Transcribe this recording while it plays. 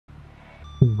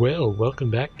Well, welcome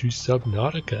back to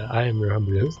Subnautica. I am your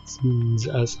humble host,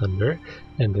 SpoonsAsunder,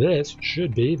 and this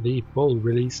should be the full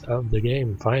release of the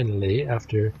game finally,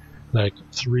 after like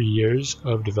 3 years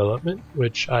of development,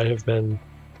 which I have been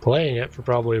playing it for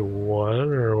probably 1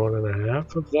 or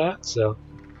 1.5 of that, so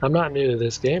I'm not new to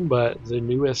this game, but the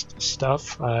newest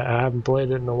stuff, I haven't played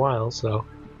it in a while, so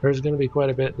there's going to be quite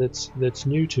a bit that's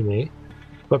new to me.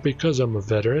 But because I'm a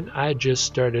veteran, I just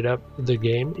started up the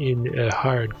game in a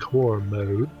hardcore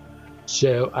mode,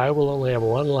 so I will only have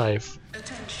one life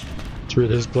through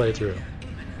this playthrough.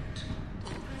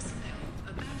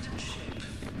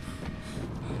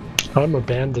 I'm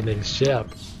abandoning ship.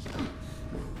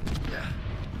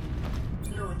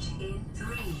 Launch in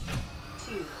 3,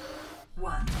 2,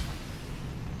 1.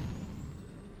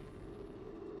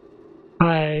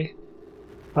 Hi.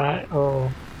 Bye. Oh.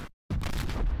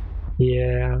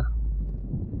 Yeah.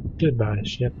 Goodbye,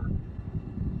 ship.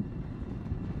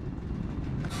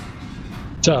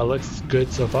 So it looks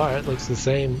good so far. It looks the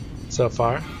same so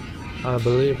far. I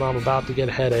believe I'm about to get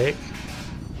a headache.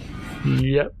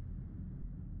 Yep.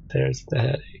 There's the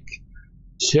headache.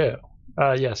 So,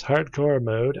 yes, hardcore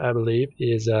mode, I believe,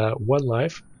 is one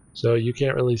life. So you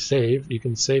can't really save. You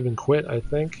can save and quit, I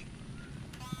think.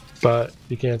 But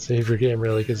you can't save your game,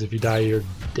 really, because if you die, you're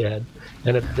dead.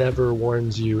 And it never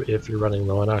warns you if you're running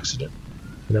low on oxygen.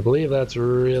 And I believe that's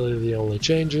really the only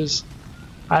changes.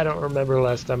 I don't remember the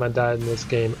last time I died in this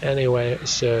game anyway,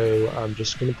 so I'm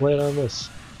just going to play it on this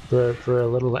for a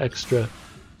little extra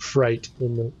fright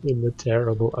in the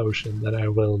terrible ocean that I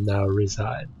will now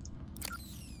reside.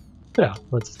 Yeah,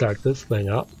 let's start this thing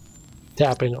up.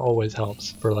 Tapping always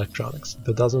helps for electronics. If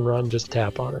it doesn't run, just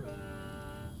tap on it.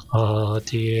 Oh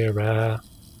dear.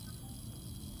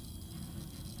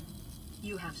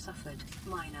 You have suffered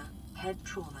minor head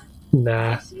trauma.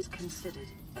 Nah. This is considered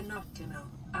an optimal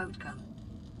outcome.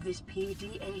 This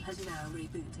PDA has now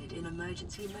rebooted in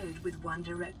emergency mode with one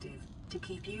directive: to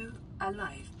keep you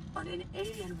alive on an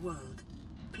alien world.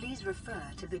 Please refer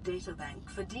to the databank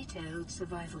for detailed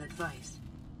survival advice.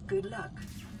 Good luck.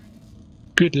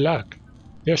 Good luck.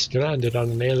 You're stranded on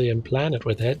an alien planet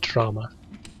with head trauma.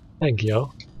 Thank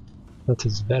you. That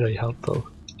is very helpful.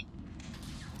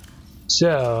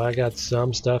 So, I got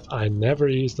some stuff. I never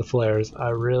use the flares. I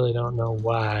really don't know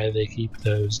why they keep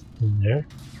those in there.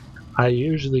 I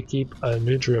usually keep a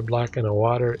nutrient block and a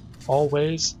water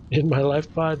always in my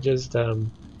life pod, just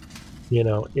you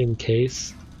know, in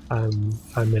case I'm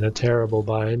in a terrible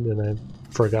bind and I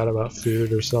forgot about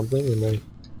food or something and I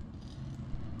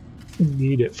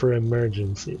need it for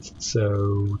emergencies.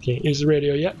 So, can't use the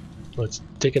radio yet. Let's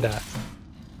take a dive.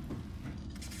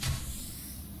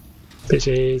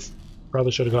 Fishies.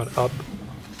 Probably should have gone up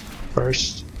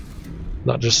first,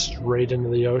 not just straight into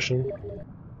the ocean.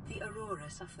 The Aurora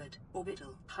suffered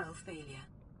orbital hull failure.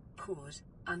 Cause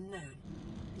unknown.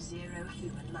 0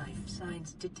 human life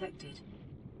signs detected.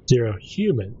 0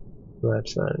 human life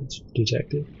signs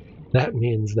detected. That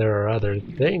means there are other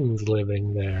things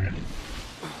living there.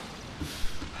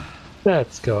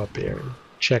 Let's go up here and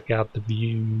check out the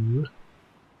view.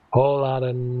 Whole lot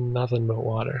of nothing but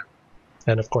water.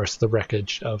 And of course the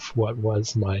wreckage of what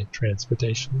was my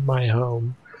transportation, my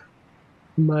home,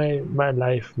 my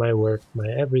life, my work, my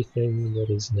everything that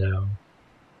is now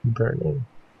burning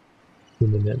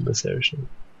in the Nimbus Ocean.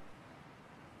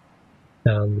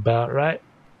 Sounds about right.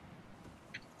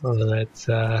 Well, let's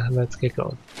get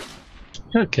going.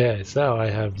 Okay, so I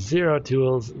have 0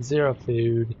 tools, 0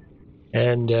 food,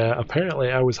 and apparently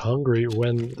I was hungry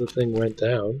when the thing went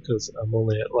down, because I'm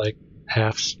only at like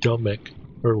half stomach,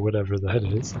 or whatever that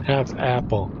is, half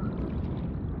apple.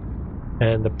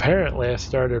 And apparently I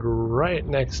started right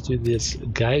next to this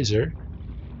geyser,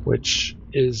 which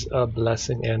is a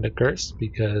blessing and a curse,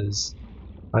 because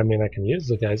I mean I can use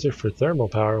the geyser for thermal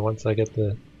power once I get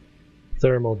the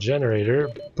thermal generator,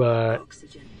 but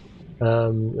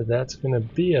that's gonna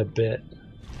be a bit.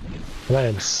 And I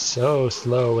am so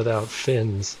slow without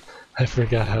fins. I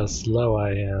forgot how slow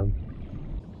I am.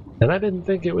 And I didn't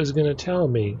think it was gonna tell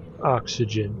me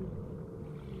oxygen.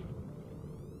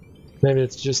 Maybe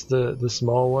it's just the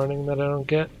small warning that I don't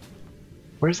get.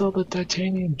 Where's all the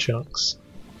titanium chunks?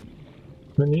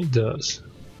 I need those.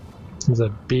 There's a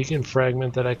beacon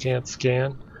fragment that I can't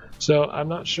scan. So I'm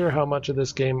not sure how much of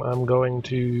this game I'm going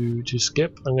to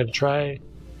skip. I'm going to try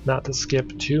not to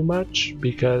skip too much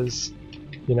because,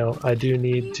 you know, I do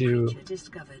need to...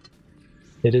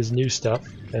 It is new stuff,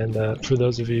 and for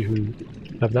those of you who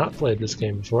have not played this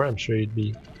game before, I'm sure you'd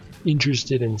be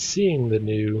interested in seeing the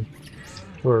new,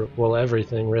 or, well,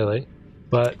 everything really.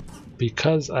 But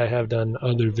because I have done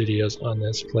other videos on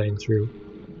this playing through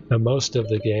most of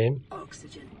the game,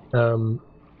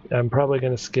 I'm probably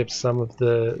going to skip some of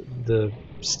the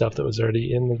stuff that was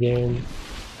already in the game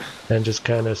and just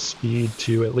kind of speed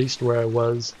to at least where I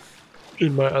was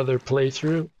in my other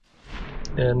playthrough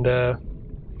and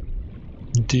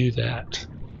do that.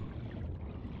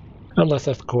 Unless,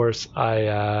 of course,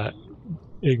 I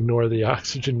ignore the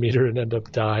oxygen meter and end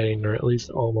up dying, or at least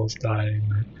almost dying,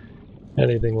 or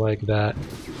anything like that.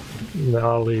 And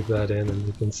I'll leave that in, and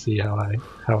you can see how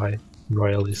I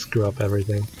royally screw up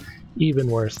everything. Even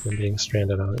worse than being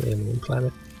stranded on an alien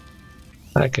planet.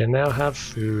 I can now have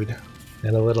food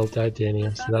and a little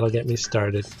titanium, so that'll get me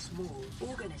started. Small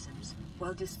organisms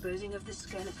while disposing of the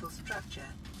skeletal structure,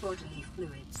 bodily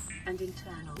fluids, and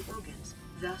internal organs,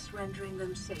 thus rendering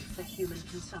them safe for human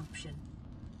consumption.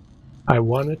 I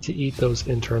wanted to eat those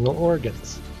internal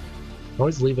organs.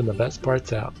 Always leaving the best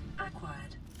parts out.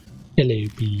 Acquired. Hello,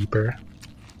 beeper.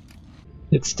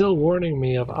 It's still warning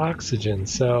me of oxygen,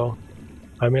 so...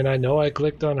 I mean, I know I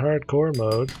clicked on hardcore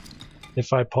mode.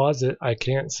 If I pause it, I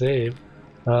can't save.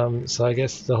 So I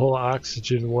guess the whole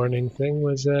oxygen warning thing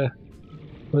was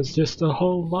just a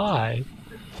whole lie.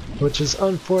 Which is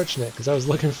unfortunate, because I was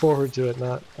looking forward to it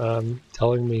not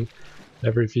telling me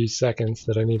every few seconds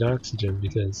that I need oxygen,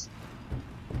 because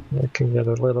it can get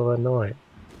a little annoying.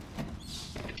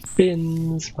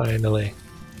 Bins, finally.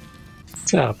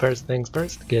 So, first things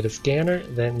first, get a scanner,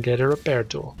 then get a repair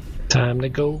tool. Time to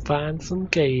go find some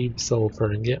cave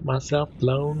sulfur and get myself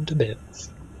blown to bits.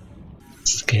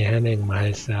 Scanning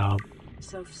myself.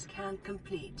 Self-scan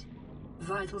complete.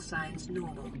 Vital signs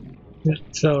normal.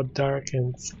 It's so dark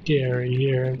and scary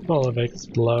here and full of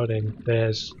exploding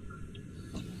fish.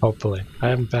 Hopefully. I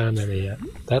haven't found any yet.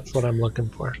 That's what I'm looking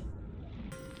for.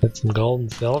 Get some gold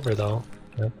and silver though.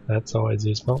 That's always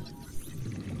useful.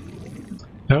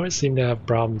 I always seem to have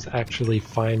problems actually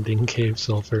finding cave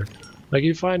sulfur. Like,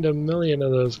 you find a million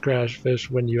of those crash fish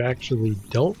when you actually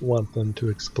don't want them to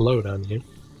explode on you.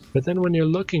 But then when you're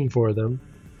looking for them,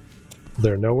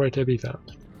 they're nowhere to be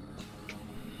found.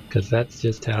 Because that's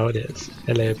just how it is.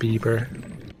 Hello, beaver.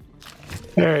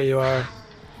 There you are.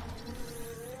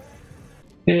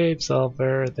 Cave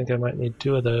sulfur. I think I might need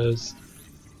 2 of those.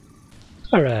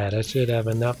 Alright, I should have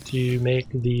enough to make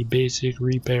the basic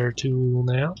repair tool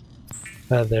now.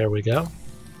 There we go.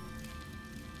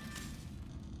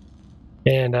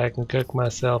 And I can cook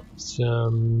myself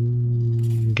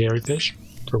some Gary fish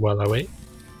for while I wait.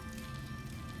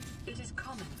 It is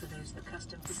common for those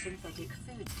accustomed to synthetic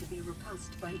foods to be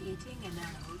repulsed by eating an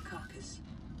animal carcass.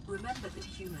 Remember that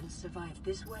humans survived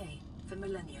this way for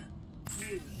millennia.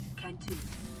 You can too.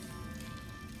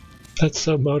 That's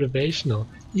so motivational.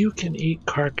 You can eat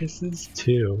carcasses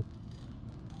too.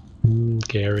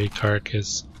 Gary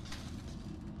carcass.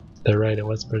 They're right, it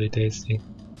was pretty tasty.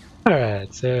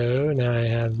 Alright, so now I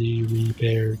have the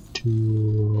repair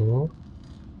tool.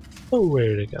 Oh,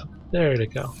 where'd it go? There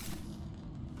it go.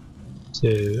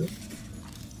 So,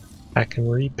 I can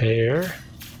repair.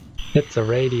 It's a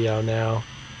radio now.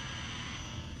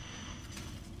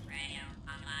 Radio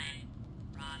online.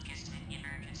 Broadcasting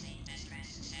emergency distress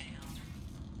signal.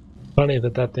 Funny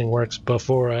that thing works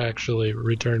before I actually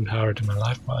return power to my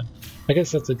life pod. I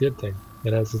guess that's a good thing.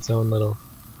 It has its own little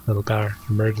power,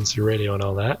 emergency radio and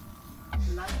all that.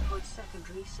 Lifepod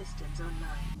secondary systems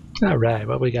online. Alright,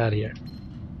 what we got here?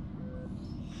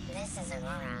 This is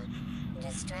Aurora.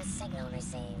 Distress signal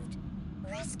received.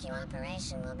 Rescue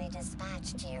operation will be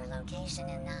dispatched to your location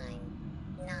in 9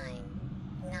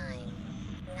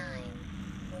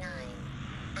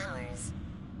 hours.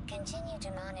 Continue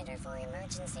to monitor for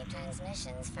emergency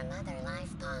transmissions from other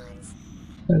life pods.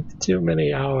 That's too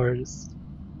many hours.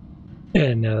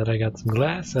 And now that I got some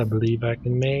glass, I believe I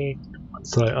can make,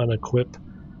 so I unequip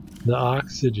the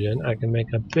oxygen, I can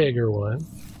make a bigger one,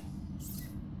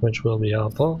 which will be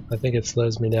helpful. I think it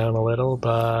slows me down a little,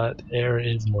 but air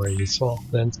is more useful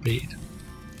than speed.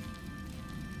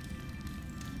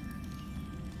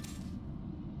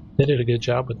 They did a good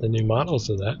job with the new models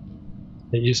of that.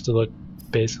 It used to look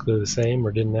basically the same,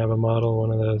 or didn't have a model,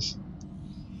 one of those.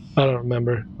 I don't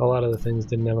remember. A lot of the things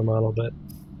didn't have a model, but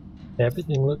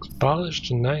everything looks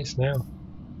polished and nice now.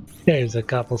 There's a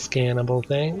couple scannable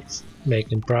things.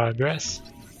 Making progress.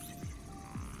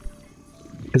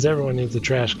 Because everyone needs a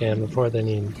trash can before they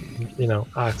need, you know,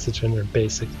 oxygen or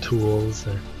basic tools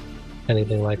or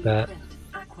anything like that.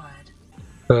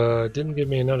 Didn't give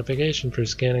me a notification for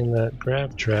scanning that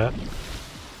grab trap.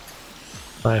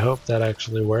 I hope that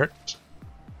actually worked.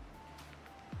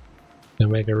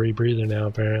 Gonna make a rebreather now,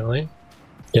 apparently.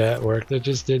 Yeah, it worked. It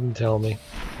just didn't tell me.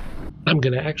 I'm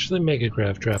gonna actually make a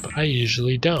grab trap. I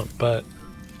usually don't, but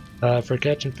for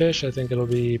catching fish, I think it'll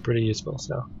be pretty useful.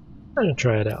 So I'm gonna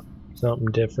try it out. Something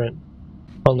different.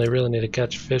 Only really need to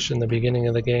catch fish in the beginning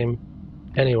of the game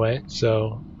anyway,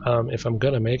 so if I'm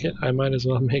gonna make it, I might as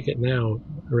well make it now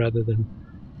rather than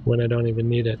when I don't even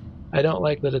need it. I don't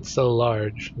like that it's so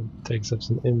large. It takes up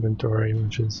some inventory,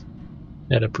 which is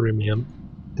at a premium,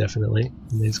 definitely,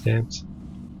 in these games.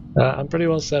 I'm pretty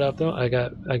well set up though. I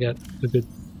got a good,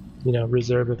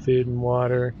 reserve of food and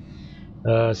water,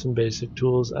 some basic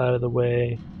tools out of the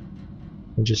way.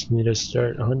 I just need to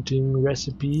start hunting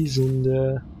recipes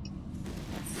and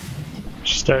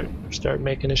start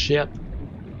making a ship.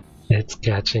 It's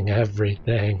catching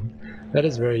everything. That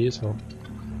is very useful.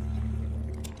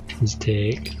 Just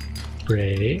take,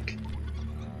 break,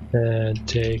 and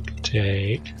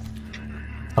take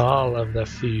all of the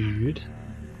food.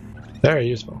 Very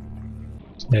useful.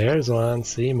 There's one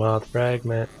seamoth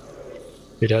fragment.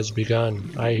 It has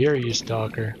begun. I hear you,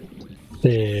 stalker.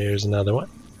 There's another one.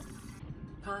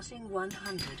 Passing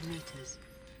 100 meters.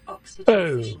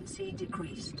 Oxygen efficiency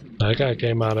decreased. That guy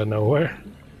came out of nowhere.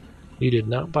 He did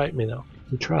not bite me though.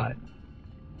 He tried,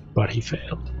 but he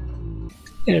failed.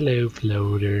 Hello,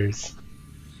 floaters.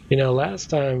 You know, last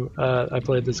time I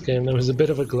played this game, there was a bit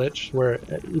of a glitch where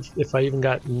if I even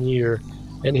got near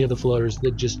any of the floaters,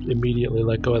 they'd just immediately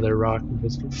let go of their rock and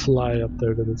just fly up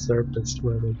there to the surface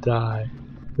where they die.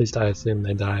 At least I assume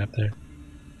they die up there.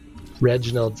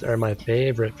 Reginalds are my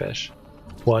favorite fish.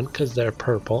 One, because they're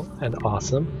purple and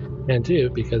awesome, and two,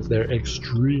 because they're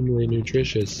extremely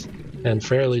nutritious and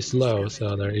fairly slow,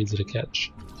 so they're easy to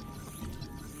catch.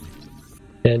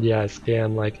 And yeah, I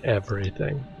scan like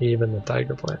everything, even the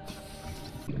tiger plant.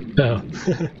 Oh,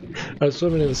 I was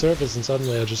swimming to the surface and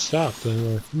suddenly I just stopped. And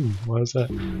I'm like, what was that?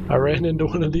 I ran into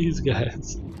one of these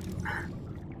guys.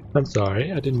 I'm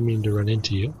sorry, I didn't mean to run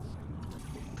into you.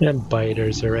 And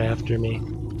biters are after me.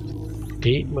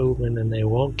 Keep moving and they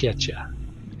won't get you.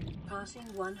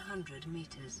 Passing 100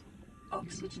 meters.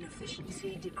 Oxygen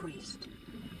efficiency decreased.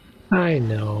 I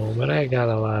know, but I got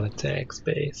a lot of tank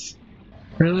space.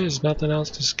 Really? There's nothing else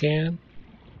to scan?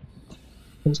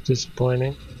 That's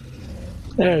disappointing.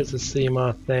 There's the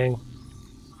seamoth thing.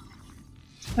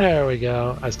 There we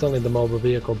go. I still need the mobile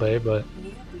vehicle bay, but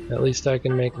at least I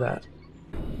can make that.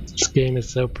 This game is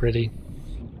so pretty.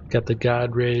 Got the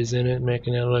god rays in it,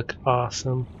 making it look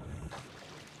awesome.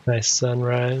 Nice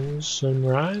sunrise,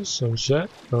 sunset.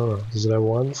 Oh, does it have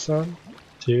one sun?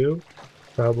 Two?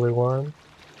 Probably one.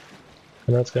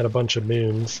 And that's got a bunch of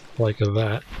moons, like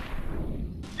that.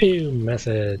 Ew,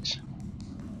 message.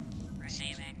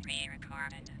 Receiving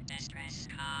pre-recorded distress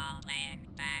call, laying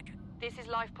back. This is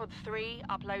LifePod 3,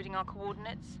 uploading our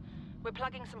coordinates. We're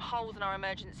plugging some holes in our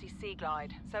emergency sea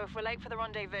glide, so if we're late for the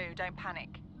rendezvous, don't panic.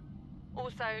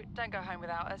 Also, don't go home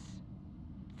without us.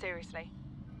 Seriously.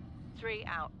 3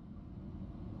 out.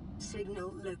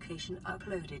 Signal location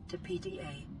uploaded to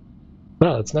PDA.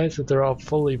 Well, it's nice that they're all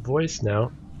fully voiced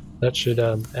now. That should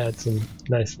add some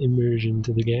nice immersion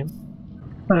to the game.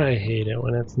 I hate it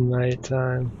when it's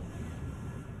nighttime.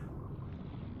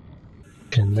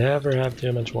 Can never have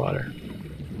too much water.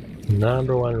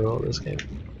 Number one rule of this game.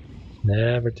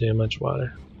 Never too much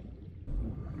water.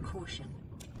 Caution.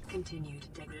 Continued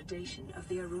degradation of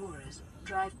the Aurora's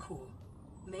drive core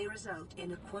may result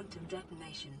in a quantum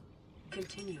detonation.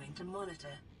 Continuing to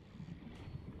monitor.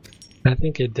 I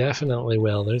think it definitely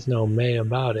will. There's no may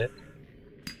about it.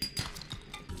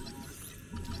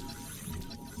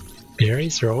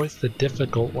 Berries are always the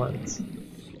difficult ones.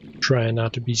 Trying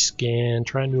not to be scanned,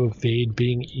 trying to evade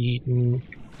being eaten.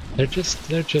 They're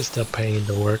just a pain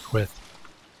to work with.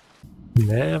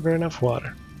 Never enough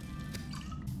water.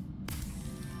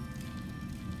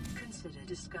 Consider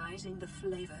disguising the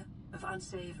flavor of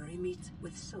unsavory meat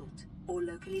with salt or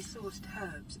locally sourced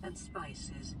herbs and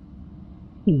spices.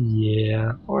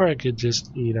 Yeah, or I could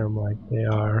just eat them like they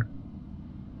are.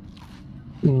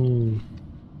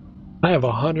 I have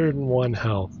 101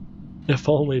 health. If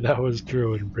only that was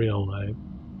true in real life.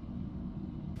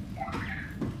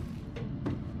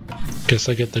 Guess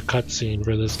I get the cutscene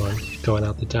for this one, going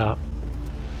out the top.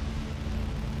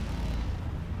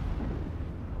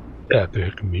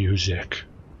 Epic music.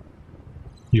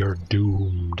 You're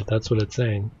doomed. That's what it's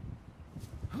saying.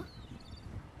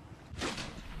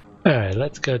 Alright,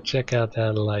 let's go check out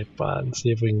that life pod and see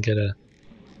if we can get a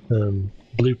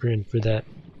blueprint for that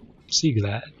sea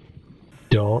glide.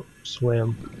 Don't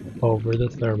swim over the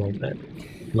thermal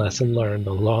vent. Lesson learned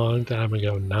a long time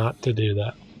ago not to do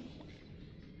that.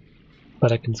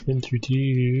 But I can swim through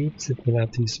tubes if they're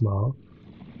not too small.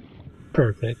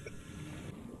 Perfect.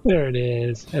 There it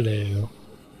is. Hello.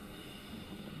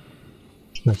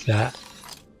 What's that?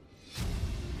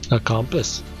 A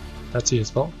compass. That's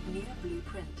useful. New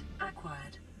blueprint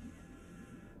acquired.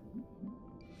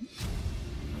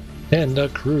 And a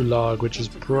crew log, which is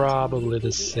probably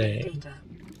the same.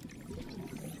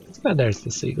 And there's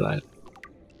the Sea Glide.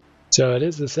 So it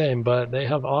is the same, but they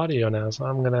have audio now, so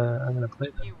I'm gonna play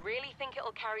them. You really think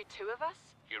it'll carry two of us?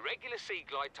 Your regular Sea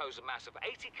Glide tows a mass of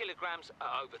 80 kilograms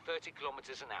at over 30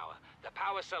 kilometers an hour. The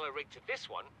power cell rigged to this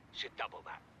one should double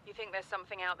that. You think there's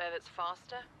something out there that's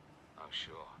faster? Oh,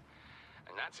 sure.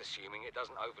 And that's assuming it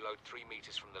doesn't overload 3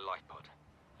 meters from the life pod.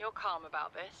 You're calm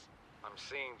about this. I'm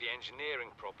seeing the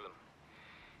engineering problem.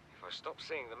 If I stop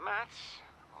seeing the maths,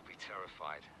 I'll be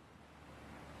terrified.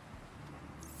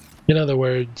 In other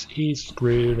words, he's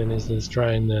screwed and he's just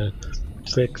trying to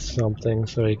fix something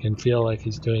so he can feel like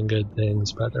he's doing good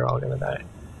things, but they're all gonna die.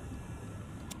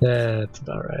 That's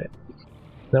about right.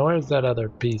 Now where's that other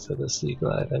piece of the Sea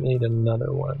Glide? I need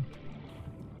another one.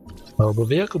 Mobile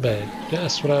vehicle bay.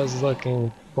 Just what I was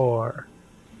looking for.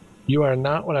 You are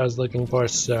not what I was looking for,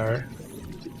 sir.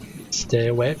 Stay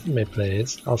away from me,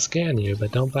 please. I'll scan you,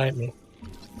 but don't bite me.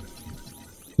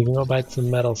 You can go bite some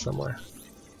metal somewhere.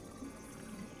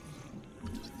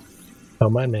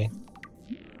 Don't mind me.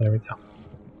 There we go.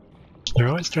 They're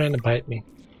always trying to bite me.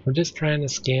 I'm just trying to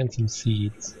scan some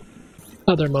seeds.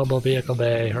 Other mobile vehicle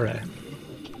bay, hooray.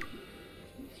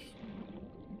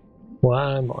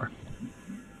 One more.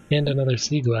 And another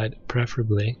Sea Glide,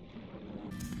 preferably.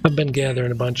 I've been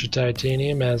gathering a bunch of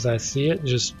titanium as I see it,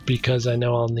 just because I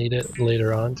know I'll need it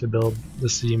later on to build the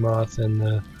seamoth and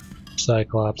the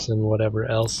cyclops and whatever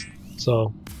else.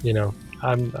 So, you know,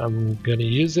 I'm gonna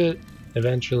use it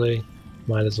eventually.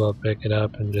 Might as well pick it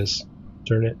up and just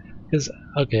turn it. Because,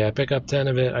 okay, I pick up 10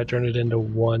 of it, I turn it into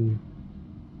 1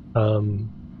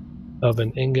 of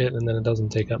an ingot, and then it doesn't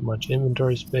take up much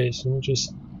inventory space, and it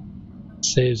just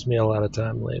saves me a lot of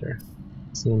time later.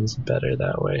 Seems better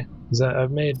that way. Because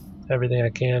I've made everything I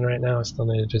can right now. I still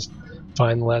need to just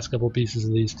find the last couple pieces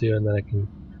of these two, and then I can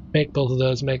make both of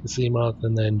those, make the seamoth,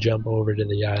 and then jump over to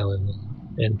the island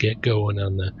and get going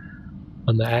on the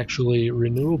actually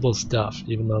renewable stuff,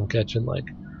 even though I'm catching like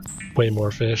way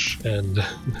more fish and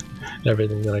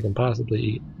everything that I can possibly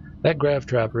eat. That grav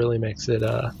trap really makes it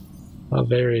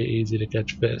very easy to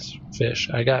catch fish.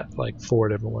 I got like 4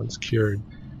 different ones cured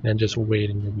and just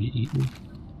waiting to be eaten,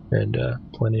 and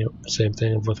plenty of same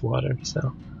thing with water.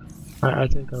 So I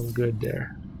think I'm good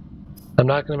there. I'm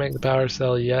not going to make the power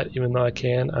cell yet, even though I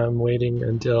can. I'm waiting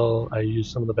until I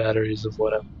use some of the batteries of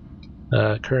what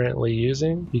I'm currently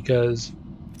using, because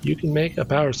you can make a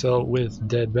power cell with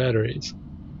dead batteries.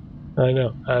 I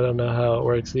know, I don't know how it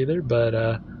works either, but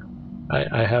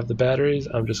I have the batteries.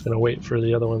 I'm just going to wait for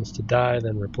the other ones to die,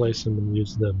 then replace them and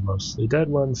use the mostly dead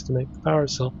ones to make the power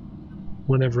cell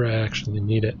whenever I actually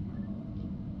need it.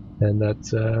 And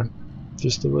that's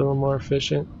just a little more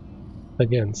efficient.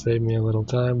 Again, save me a little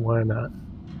time, why not?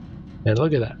 And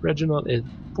look at that, Reginald is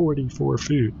 44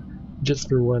 food just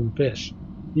for 1 fish.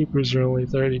 Keepers are only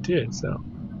 32, so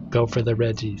go for the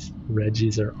Reggies.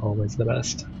 Reggies are always the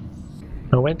best.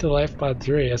 I went to LifePod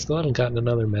 3. I still haven't gotten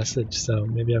another message, so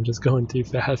maybe I'm just going too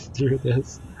fast through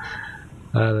this.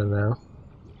 I don't know.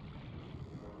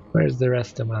 Where's the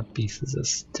rest of my pieces of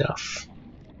stuff?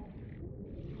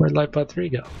 Where'd LifePod 3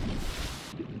 go?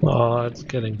 Oh, it's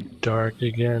getting dark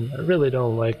again. I really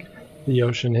don't like the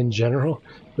ocean in general,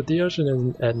 but the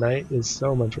ocean at night is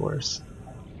so much worse.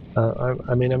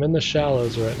 I mean, I'm in the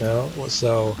shallows right now,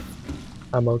 so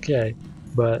I'm okay.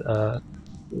 But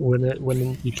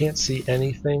when you can't see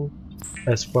anything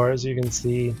as far as you can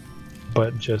see,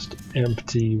 but just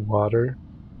empty water,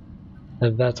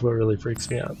 and that's what really freaks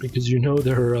me out, because you know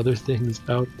there are other things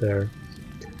out there.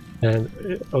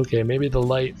 And okay, maybe the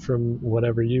light from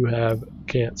whatever you have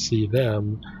can't see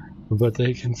them, but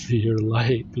they can see your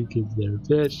light because they're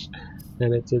fish,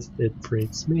 and it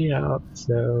freaks me out.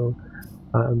 So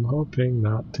I'm hoping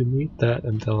not to meet that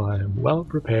until I am well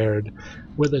prepared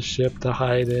with a ship to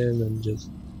hide in, and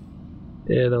just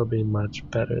it'll be much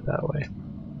better that way.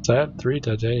 So I have 3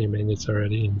 titanium ingots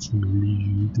already and some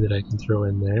lube that I can throw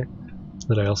in there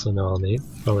that I also know I'll need.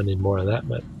 Probably need more of that,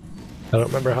 but I don't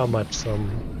remember how much, so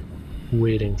I'm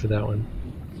waiting for that one.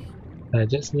 I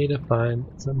just need to find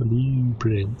some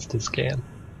blueprints to scan.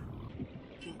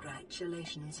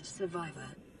 Congratulations,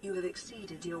 Survivor. You have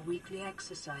exceeded your weekly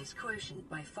exercise quotient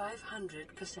by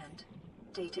 500%.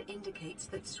 Data indicates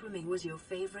that swimming was your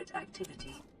favorite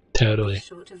activity. Totally. Be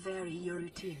sure to vary your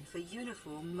routine for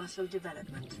uniform muscle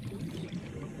development.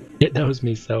 It knows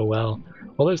me so well.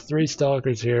 Well, there's 3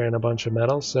 stalkers here and a bunch of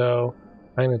metal, so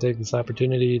I'm going to take this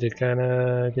opportunity to kind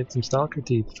of get some stalker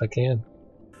teeth if I can.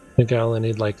 I think I only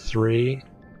need like 3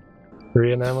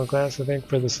 enamel glass, I think,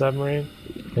 for the submarine.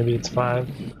 Maybe it's 5.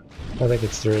 I think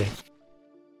it's 3.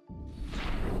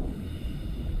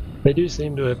 They do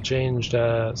seem to have changed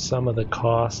some of the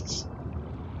costs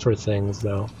for things,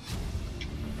 though.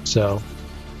 So,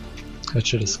 I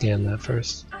should have scanned that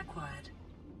first. Acquired.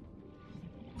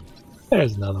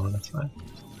 There's another one, that's fine.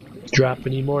 Drop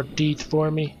any more teeth for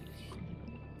me?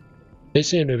 They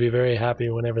seem to be very happy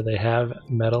whenever they have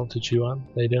metal to chew on.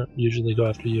 They don't usually go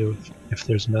after you if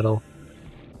there's metal.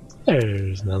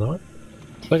 There's another one.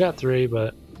 I got 3,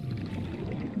 but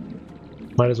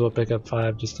might as well pick up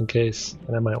 5 just in case.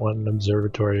 And I might want an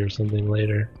observatory or something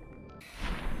later.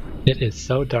 It is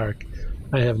so dark.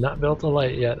 I have not built a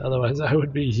light yet, otherwise I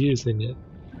would be using it.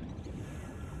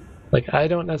 Like, I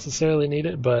don't necessarily need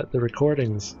it, but the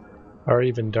recordings are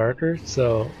even darker,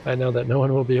 so I know that no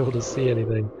one will be able to see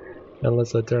anything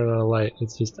unless I turn on a light.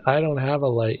 It's just, I don't have a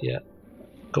light yet.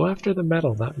 Go after the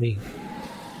metal, not me.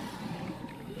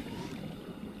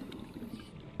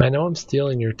 I know I'm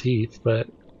stealing your teeth, but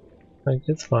like,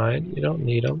 it's fine. You don't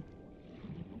need them.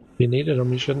 If you needed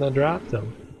them, you shouldn't have dropped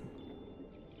them.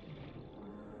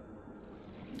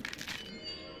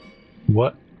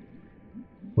 What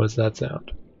was that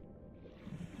sound?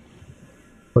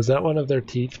 Was that one of their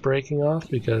teeth breaking off?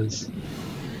 Because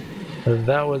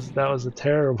that was a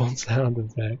terrible sound, in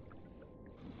fact.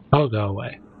 Oh, go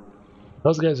away.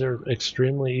 Those guys are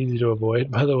extremely easy to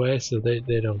avoid, by the way, so they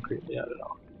don't creep me out at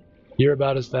all. You're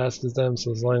about as fast as them,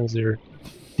 so as long as you're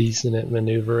decent at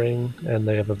maneuvering and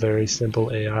they have a very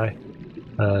simple AI,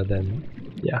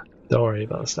 then yeah, don't worry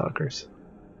about the stalkers.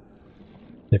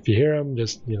 If you hear them,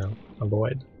 just, you know,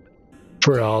 avoid.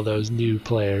 For all those new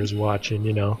players watching,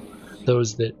 you know,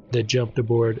 those that jumped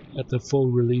aboard at the full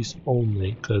release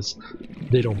only because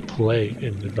they don't play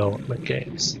in development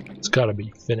games. It's got to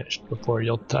be finished before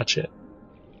you'll touch it.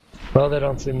 Well, they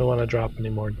don't seem to want to drop any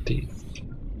more teeth,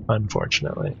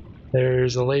 unfortunately.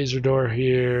 There's a laser door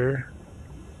here,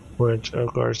 which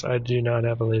of course I do not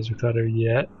have a laser cutter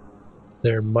yet.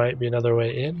 There might be another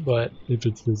way in, but if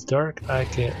it's this dark, I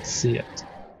can't see it.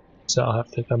 So I'll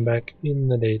have to come back in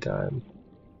the daytime,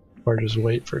 or just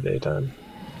wait for daytime.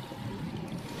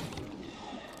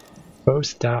 Oh,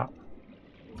 stop.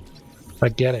 I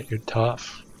get it, you're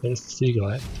tough. There's the sea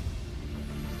glide.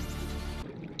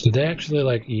 Do they actually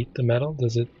like eat the metal?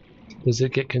 Does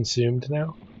it get consumed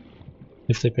now?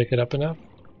 If they pick it up enough?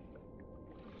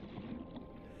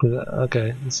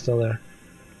 Okay, it's still there.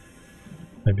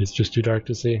 Maybe it's just too dark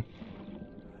to see.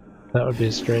 That would be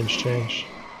a strange change.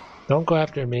 Don't go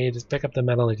after me, just pick up the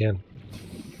metal again.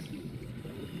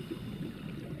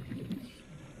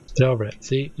 It's over it.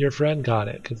 See, your friend got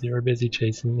it because you were busy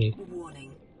chasing me.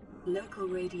 Warning. Local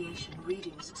radiation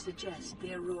readings suggest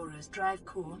the Aurora's drive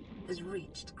core has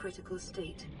reached critical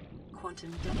state.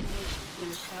 Quantum detonation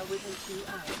will occur within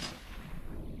 2 hours.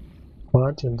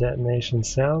 Quantum detonation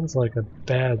sounds like a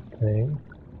bad thing.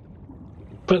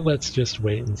 But let's just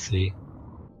wait and see.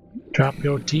 Drop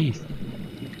your teeth.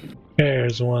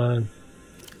 There's one.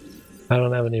 I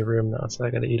don't have any room though, so I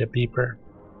gotta eat a beeper.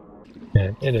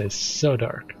 Man, it is so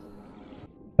dark.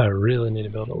 I really need to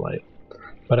build a light.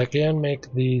 But I can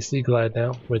make the Sea Glide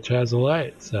now, which has a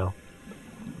light, so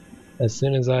as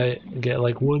soon as I get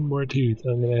like 1 more tooth,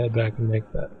 I'm gonna head back and make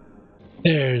that.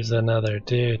 There's another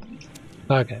tooth.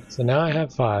 Okay, so now I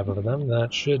have 5 of them.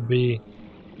 That should be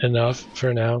enough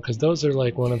for now, because those are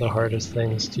like one of the hardest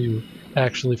things to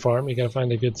actually farm. You gotta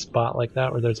find a good spot like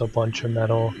that where there's a bunch of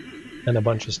metal and a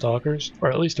bunch of stalkers,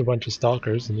 or at least a bunch of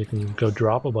stalkers, and you can go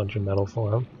drop a bunch of metal for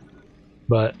them.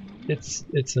 But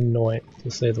it's annoying,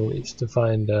 to say the least, to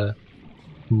find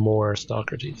more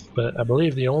stalker teeth. But I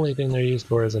believe the only thing they're used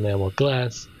for is enamel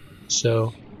glass,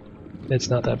 so it's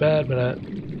not that bad. But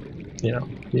you know,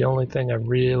 the only thing I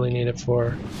really need it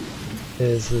for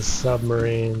is this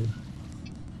submarine.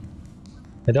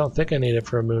 I don't think I need it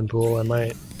for a moon pool. I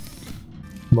might.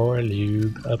 More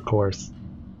lube, of course.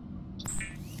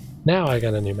 Now I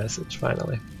got a new message,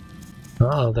 finally.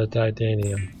 Oh, the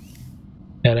titanium.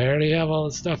 And I already have all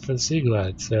the stuff for the Sea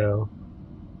Glide, so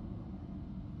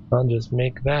I'll just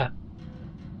make that.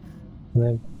 And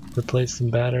then replace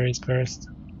some batteries first.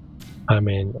 I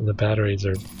mean, the batteries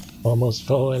are almost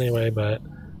full anyway, but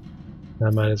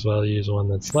I might as well use one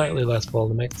that's slightly less full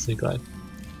to make the Sea Glide.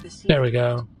 There we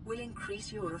go. Will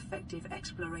increase your effective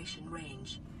exploration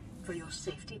range. For your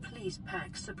safety, please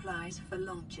pack supplies for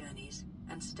long journeys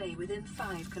and stay within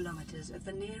 5 kilometers of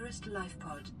the nearest life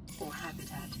pod or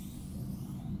habitat.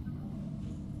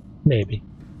 Maybe.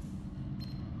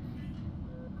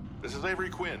 This is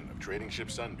Avery Quinn of Trading Ship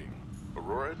Sunbeam.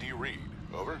 Aurora, do you read?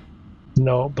 Over?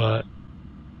 No, but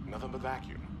Nothing but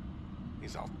vacuum.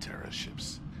 These Altera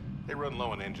ships. They run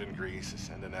low on engine grease,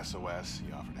 send an SOS,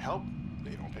 you offer to help,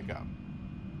 they don't pick up.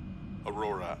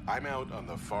 Aurora, I'm out on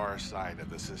the far side of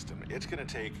the system. It's gonna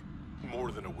take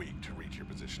more than a week to reach your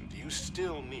position. Do you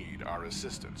still need our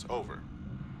assistance? Over.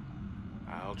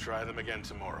 I'll try them again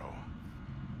tomorrow.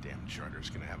 Damn charter's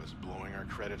gonna have us blowing our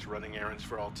credits running errands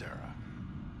for Altera.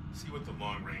 See what the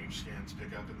long-range scans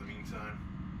pick up in the meantime.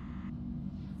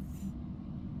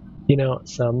 You know,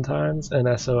 sometimes an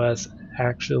SOS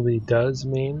actually does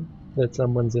mean that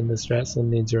someone's in distress and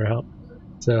needs your help.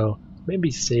 So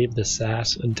maybe save the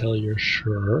sass until you're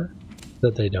sure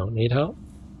that they don't need help.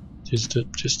 Just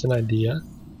an idea.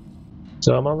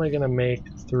 So I'm only gonna make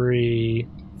 3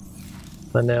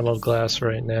 enameled glass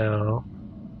right now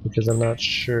because I'm not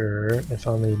sure if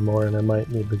I'll need more, and I might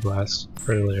need the glass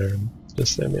earlier and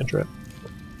just save me a trip.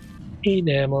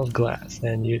 Enameled glass,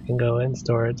 and you can go in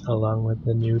storage along with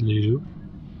the new lube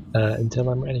until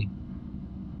I'm ready.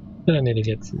 Then I need to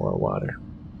get some more water.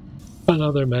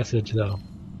 Another message though.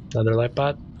 Another light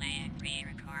pod. Playing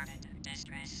pre-recorded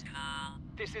distress call.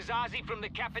 This is Ozzy from the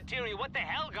cafeteria. What the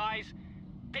hell, guys?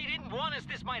 They didn't warn us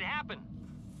this might happen.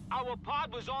 Our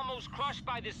pod was almost crushed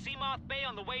by this seamoth bay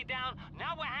on the way down.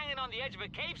 Now we're hanging on the edge of a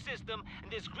cave system,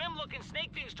 and this grim-looking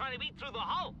snake thing's trying to eat through the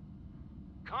hull.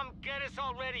 Come get us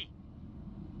already.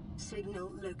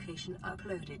 Signal location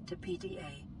uploaded to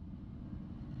PDA.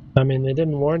 I mean, they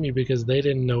didn't warn you because they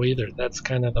didn't know either. That's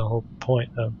kind of the whole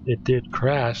point of it did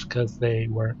crash because they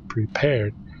weren't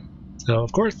prepared. So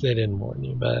of course they didn't warn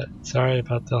you, but sorry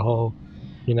about the whole,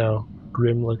 you know,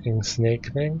 grim-looking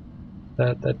snake thing.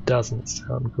 That doesn't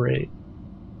sound great.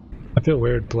 I feel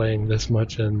weird playing this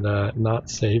much and not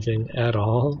saving at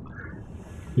all.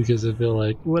 Because I feel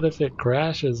like, what if it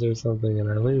crashes or something and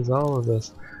I lose all of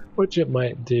this? Which it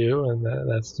might do, and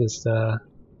that's just the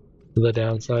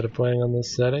downside of playing on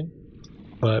this setting.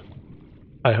 But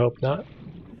I hope not.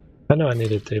 I know I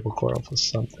need a table coral for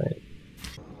something.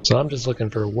 So I'm just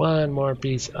looking for one more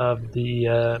piece of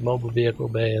the mobile vehicle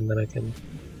bay, and then I can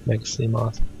make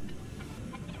seamoth.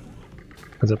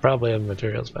 Because I probably have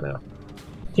materials by now.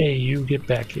 Hey, you get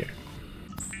back here.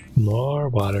 More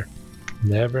water.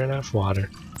 Never enough water.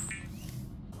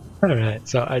 Alright,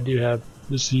 so I do have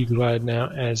the Sea Glide now,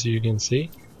 as you can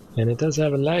see. And it does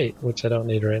have a light, which I don't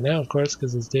need right now, of course,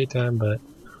 because it's daytime, but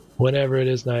whenever it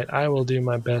is night, I will do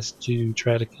my best to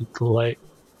try to keep the light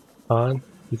on,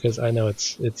 because I know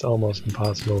it's almost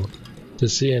impossible to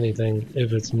see anything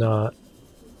if it's not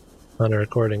on a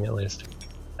recording, at least.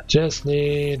 I just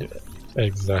need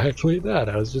exactly that.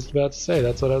 I was just about to say,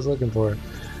 that's what I was looking for.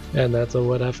 And that's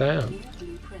what I found.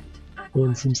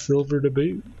 And some silver to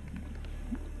boot.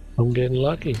 I'm getting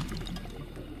lucky.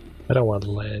 I don't want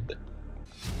lead.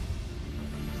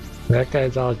 That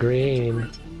guy's all green.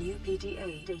 New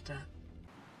PDA data.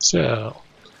 So,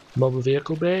 mobile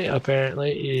vehicle bay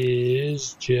apparently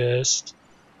is just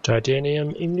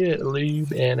titanium ingot,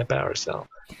 lube, and a power cell.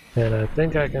 And I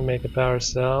think I can make a power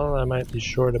cell. I might be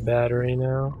short a battery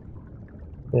now.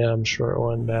 Yeah, I'm short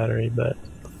one battery, but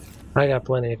I got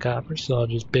plenty of copper, so I'll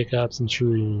just pick out some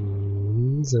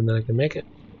trees and then I can make it.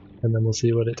 And then we'll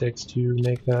see what it takes to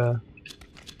make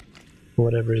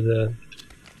whatever the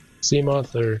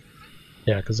seamoth or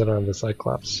yeah, because I don't have the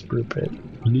Cyclops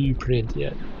blueprint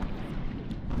yet.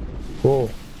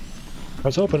 Cool. I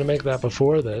was hoping to make that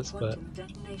before this, but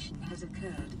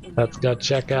that's got to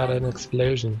check out an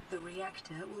explosion. The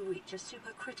reactor will reach a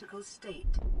supercritical state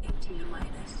in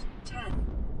T-minus 10,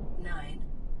 9,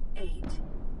 8,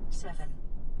 7,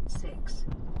 6,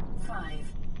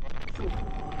 5, 4,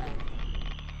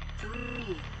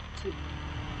 3, 2.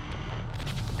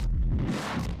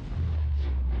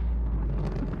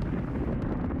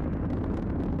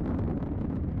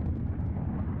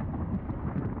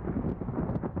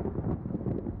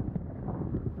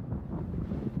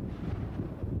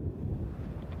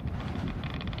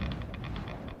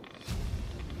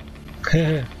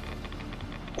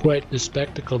 Quite the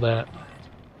spectacle, that.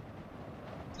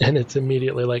 And it's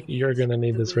immediately like, you're gonna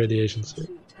need this radiation suit.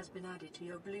 Has been added to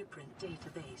your blueprint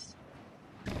database.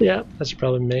 Yeah, I should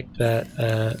probably make that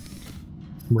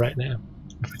right now,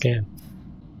 if I can.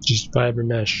 Just fiber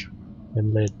mesh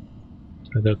and lead.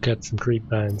 I'll go cut some creep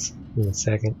vines in a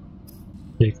second.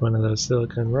 Take one of those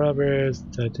silicone rubbers,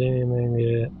 titanium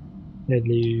ingot, head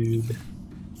lube,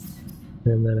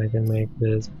 and then I can make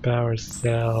this power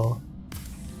cell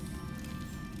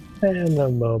and the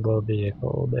mobile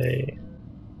vehicle bay.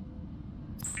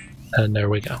 And there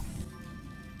we go.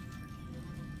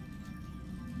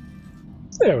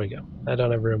 There we go. I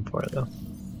don't have room for it though.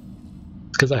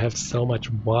 It's because I have so much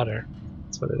water.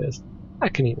 That's what it is. I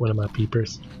can eat one of my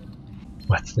peepers.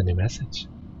 What's the new message?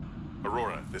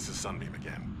 Aurora, this is Sunbeam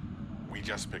again. We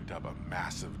just picked up a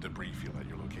massive debris field at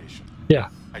your location. Yeah.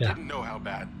 I didn't know how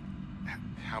bad.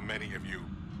 How many of you?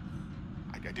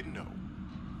 I didn't know.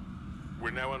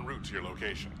 We're now en route to your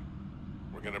location.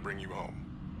 We're gonna bring you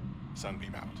home.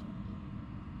 Sunbeam out.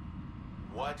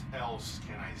 What else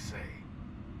can I say?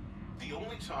 The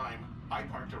only time I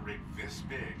parked a rig this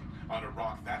big on a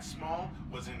rock that small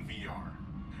was in VR.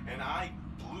 And I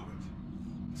blew it.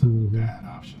 It's a bad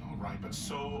option, alright, but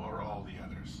so are all the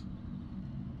others.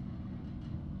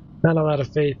 Not a lot of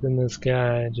faith in this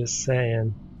guy, just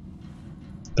saying.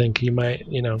 Think he might,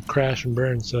 crash and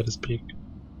burn, so to speak.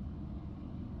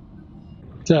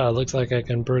 So, it looks like I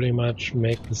can pretty much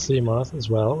make the seamoth as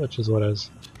well, which is what I was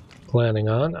planning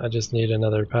on. I just need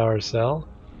another power cell.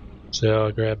 So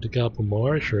I grabbed a couple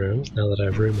more shrooms, now that I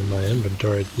have room in my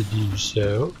inventory to do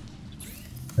so.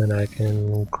 And I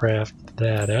can craft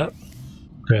that up.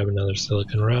 Grab another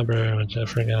silicon rubber, which I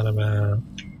forgot about.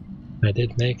 I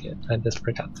did make it, I just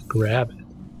forgot to grab it.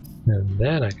 And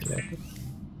then I can make it.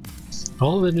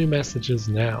 All the new messages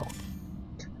now.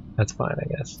 That's fine, I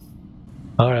guess.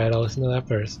 Alright, I'll listen to that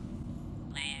first.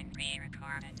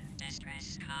 Pre-recorded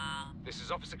distress call. This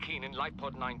is Officer Keenan, Life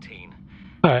Pod 19.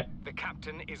 Alright. The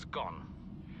captain is gone.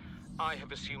 I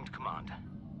have assumed command.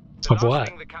 The Of last what?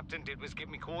 thing the captain did was give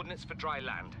me coordinates for dry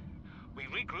land. We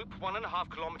regroup 1.5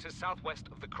 kilometers southwest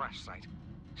of the crash site.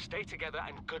 Stay together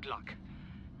and good luck.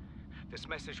 This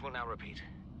message will now repeat.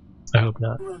 I hope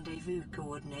not. Rendezvous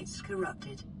coordinates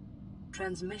corrupted.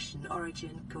 Transmission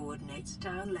origin coordinates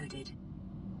downloaded.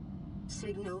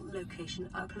 Signal location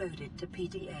uploaded to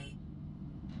PDA.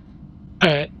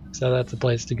 Alright, so that's a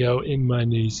place to go in my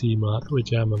new seamoth,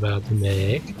 which I'm about to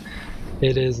make.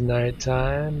 It is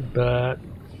nighttime, but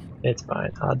it's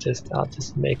fine. I'll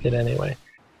just make it anyway.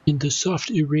 In the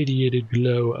soft irradiated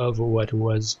glow of what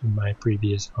was my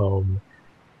previous home,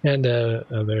 and a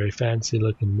very fancy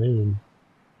looking moon.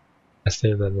 I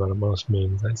say that about most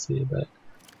moons I see, but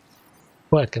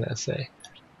what can I say?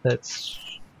 That's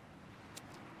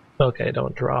okay.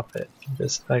 Don't drop it.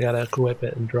 I gotta equip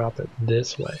it and drop it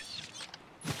this way.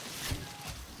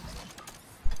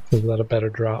 Is that a better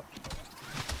drop?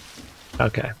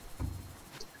 Okay.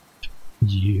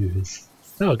 Use.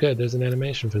 Oh, good. There's an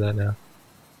animation for that now.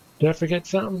 Did I forget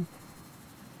something?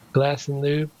 Glass and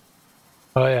lube.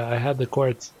 Oh yeah, I had the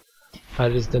quartz. I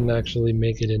just didn't actually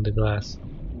make it into glass.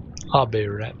 I'll be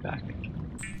right back.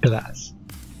 Glass.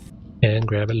 And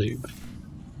grab a lube.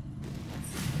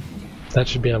 That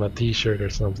should be on a t-shirt or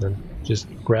something. Just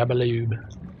grab a lube.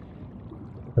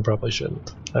 I probably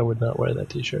shouldn't. I would not wear that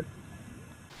t-shirt.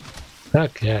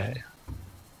 Okay.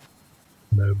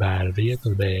 Mobile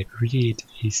vehicle bay. Create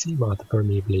a seamoth for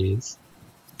me, please.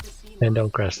 And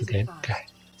don't crash the game. Okay.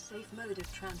 Safe mode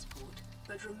of transport,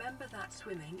 but remember that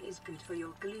swimming is good for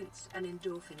your glutes and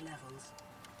endorphin levels.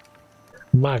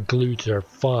 My glutes are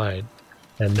fine,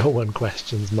 and no one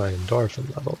questions my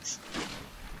endorphin levels.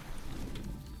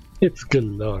 It's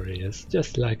glorious,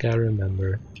 just like I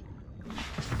remember.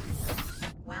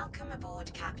 Welcome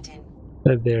aboard, Captain.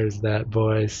 There's that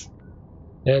voice.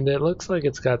 And it looks like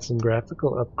it's got some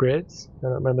graphical upgrades. I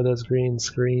don't remember those green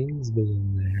screens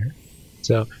being there.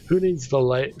 So, who needs the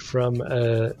light from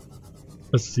a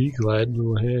Sea Glide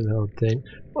little handheld thing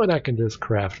when I can just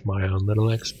craft my own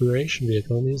little exploration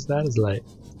vehicle and use that as light?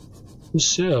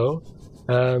 So,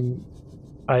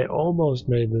 I almost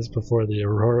made this before the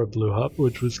Aurora blew up,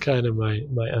 which was kind of my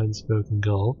unspoken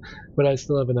goal, but I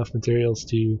still have enough materials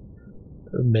to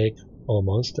make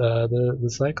almost the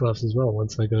Cyclops as well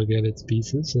once I go get its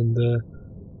pieces and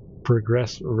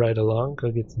progress right along.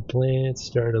 Go get some plants,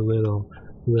 start a little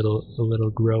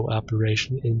grow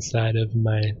operation inside of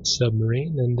my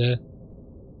submarine, and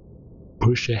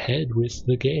push ahead with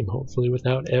the game, hopefully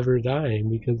without ever dying,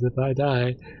 because if I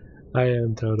die, I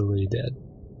am totally dead.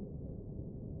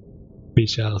 We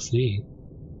shall see.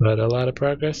 But a lot of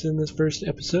progress in this first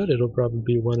episode. It'll probably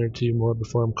be one or two more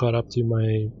before I'm caught up to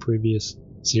my previous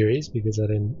series, because I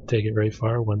didn't take it very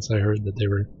far once I heard that they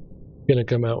were going to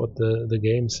come out with the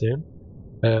game soon.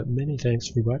 Many thanks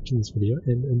for watching this video,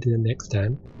 and until next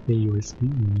time, may your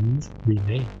spoons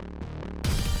remain.